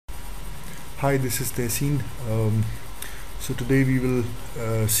Hi, this is Tehseen. So today we will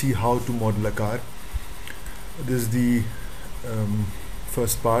see how to model a car. This is the um,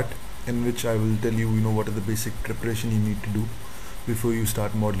 first part in which I will tell you, what are the basic preparation you need to do before you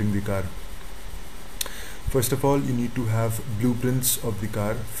start modeling the car. First of all, you need to have blueprints of the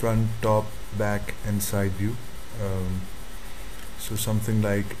car, front, top, back, and side view. So something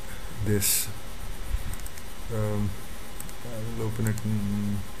like this. I will open it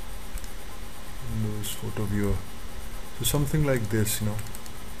in Windows Photo Viewer. So something like this,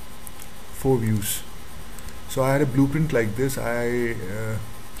 4 views. So I had a blueprint like this. I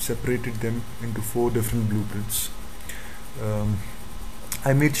separated them into 4 different blueprints.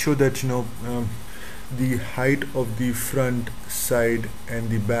 I made sure that the height of the front, side, and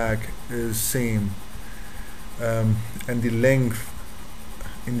the back is same, and the length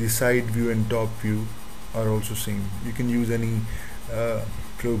in the side view and top view are also same. You can use any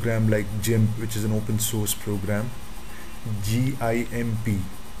program like GIMP, which is an open source program. GIMP.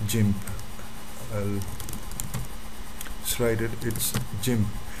 I'll just write it. It's GIMP.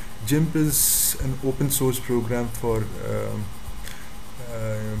 GIMP is an open source program for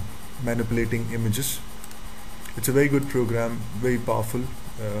manipulating images. It's a very good program, very powerful.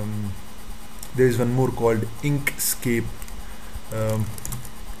 There is one more called Inkscape.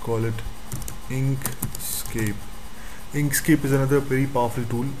 Call it Inkscape. Inkscape is another very powerful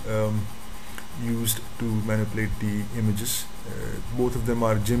tool used to manipulate the images. Both of them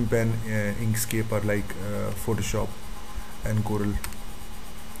are GIMP and Inkscape are like Photoshop and Corel.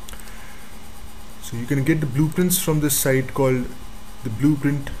 So you can get the blueprints from this site called the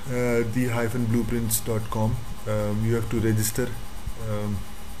blueprint, the-blueprints.com. You have to register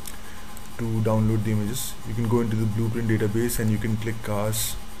to download the images. You can go into the blueprint database and you can click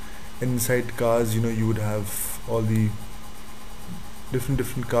cars. Inside cars, you would have all the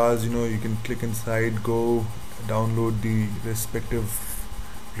different cars. You can click inside, go download the respective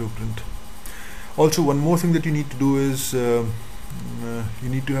blueprint. Also, one more thing that you need to do is you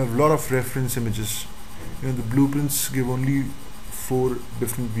need to have a lot of reference images. The blueprints give only 4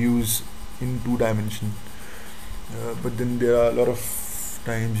 different views in 2 dimension, but then there are a lot of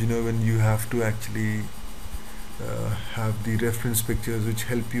times when you have to actually have the reference pictures which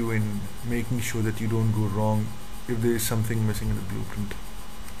help you in making sure that you don't go wrong if there is something missing in the blueprint.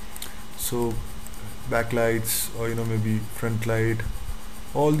 So backlights, or maybe front light,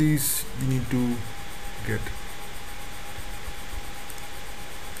 all these you need to get.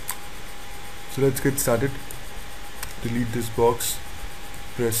 So let's get started. Delete this box,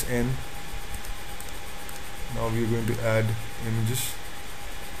 press N. Now we are going to add images.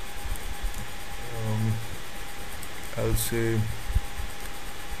 I'll say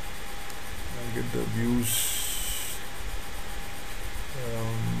I'll get the views.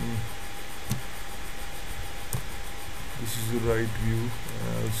 This is the right view.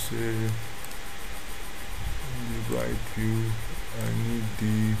 I'll say in the right view I need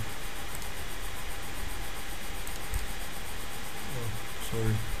the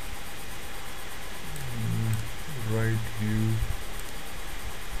right view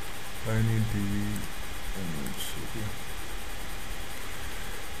I need the image.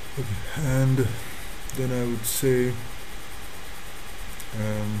 Okay, and then I would say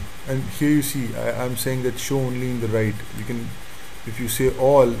and here you see I'm saying that show only in the right. You can, if you say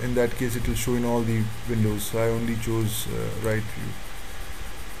all, in that case it will show in all the windows, so I only chose right view.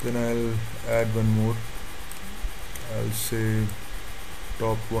 Then I'll add one more. I'll say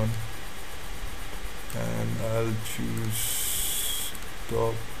top one, and I'll choose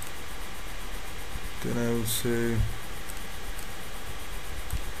top. Then I will say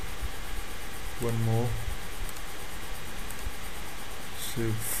one more,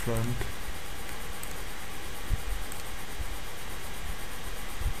 say front,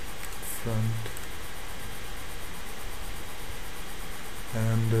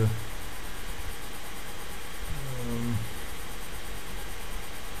 and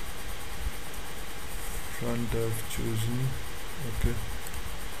front I've chosen. Okay,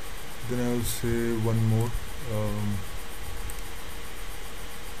 then I will say one more,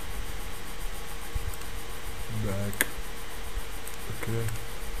 back. Okay,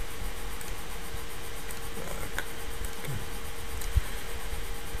 back. Okay.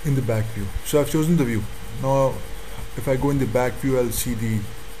 In the back view, so I've chosen the view. Now if I go in the back view, I'll see the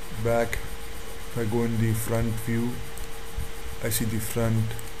back. If I go in the front view, I see the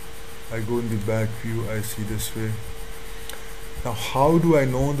front. I go in the back view, I see this way. Now how do I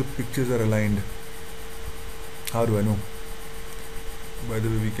know the pictures are aligned? How do I know? By the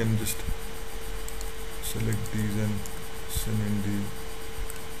way, we can just select these and send in the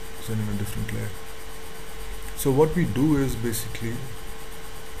present in a different layer. So what we do is basically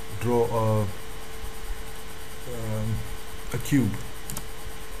draw a cube,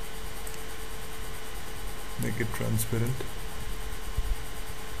 make it transparent.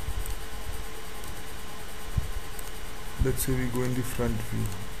 Let's say we go in the front view.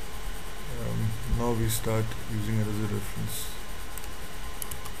 Now we start using it as a reference.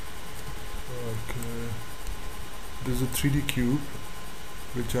 Okay, there's a 3D cube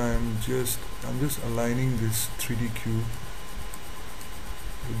which I'm just aligning this 3D cube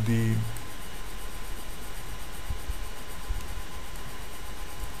with the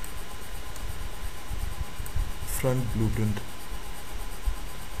front blueprint.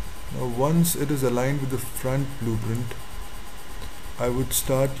 Now once it is aligned with the front blueprint, I would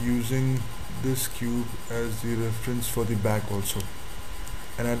start using this cube as the reference for the back also,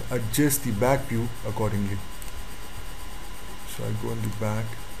 and I'll adjust the back view accordingly. So I go in the back.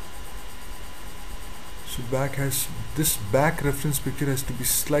 So this back reference picture has to be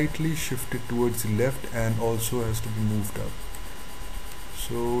slightly shifted towards the left and also has to be moved up.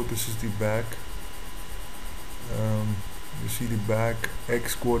 So this is the back. You see the back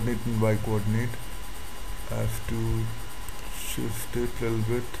X coordinate and Y coordinate. I have to shift it a little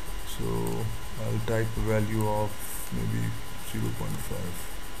bit, so I'll type a value of maybe 0.5,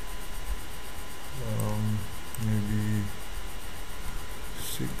 maybe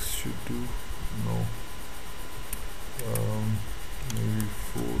 6 should do, no, maybe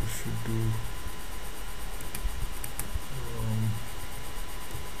 4 should do,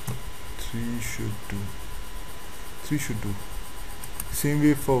 3 should do. Same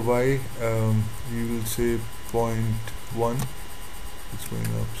way for Y, we will say 0.1. It's going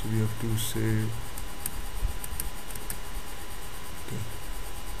up, so we have to say okay.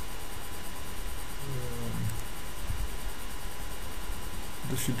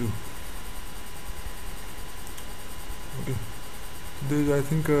 This should do. Okay, there's I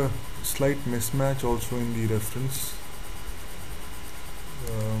think a slight mismatch also in the reference.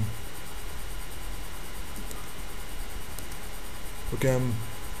 Okay,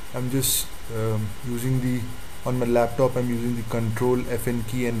 I'm just using the, on my laptop I'm using the Control FN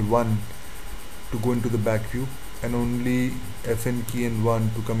key and 1 to go into the back view, and only FN key and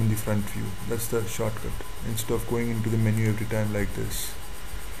 1 to come in the front view. That's the shortcut, instead of going into the menu every time like this.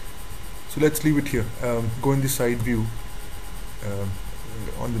 So let's leave it here. Go in the side view,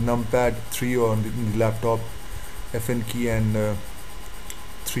 on the numpad 3 or on in the laptop, FN key and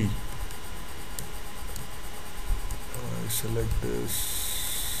 3. I select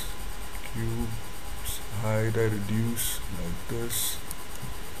this cube, hide, I reduce like this.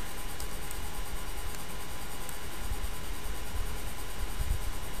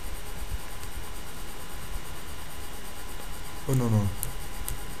 Oh no,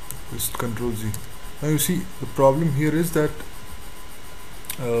 just Control Z. Now you see the problem here is that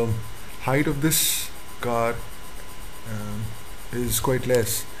height of this car is quite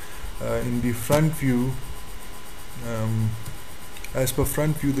less. In the front view, as per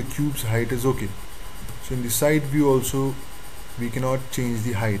front view, the cube's height is okay. So in the side view also we cannot change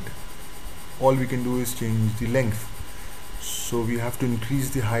the height. All we can do is change the length. So we have to increase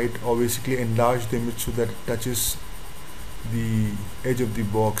the height or basically enlarge the image so that it touches the edge of the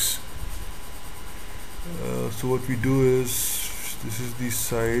box. So what we do is, this is the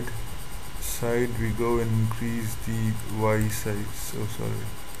side, we go and increase the Y size. Oh sorry,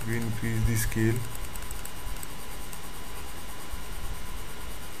 we increase the scale,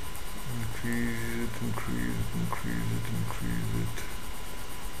 increase it.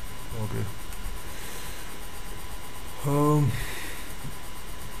 Okay.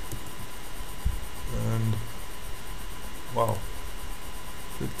 And wow,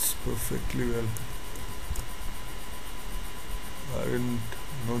 fits perfectly well. I didn't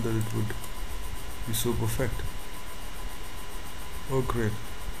know that it would be so perfect. Oh great.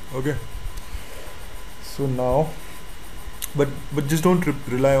 Okay, so now but just don't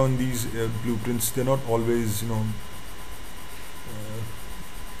rely on these blueprints. They're not always, you know,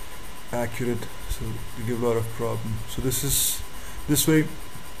 accurate, so they give a lot of problem. So this way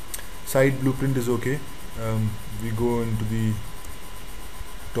side blueprint is okay. We go into the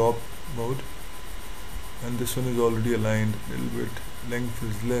top mode, and this one is already aligned a little bit, length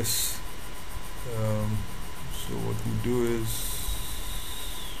is less. So what we do is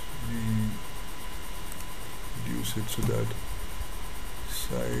we reduce it so that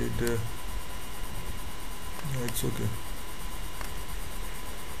side it's okay.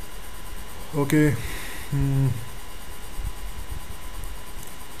 Okay,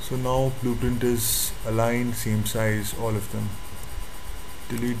 so now blueprint is aligned, same size, all of them.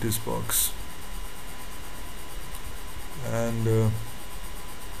 delete this box, and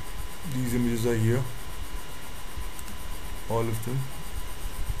these images are here, all of them.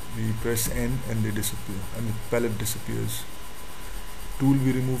 We press N and they disappear, and the palette disappears. Tool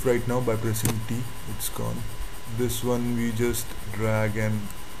we remove right now by pressing T, it's gone. This one we just drag and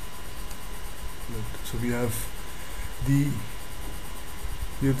so we have the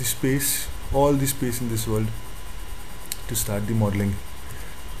space, all the space in this world to start the modeling.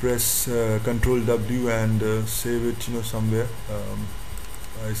 Press Ctrl W and save it, somewhere.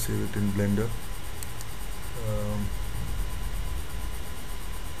 I save it in Blender.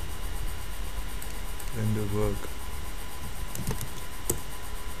 Blender work,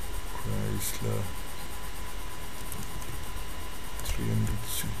 Chrysler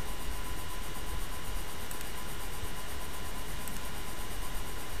 300C.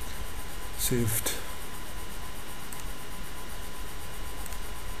 Saved.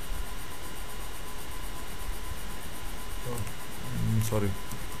 Sorry,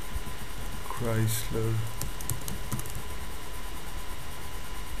 Chrysler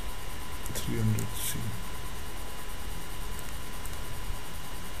 300C.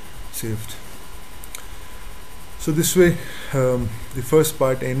 Saved. So this way the first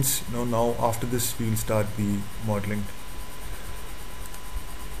part ends. Now after this we will start the modeling.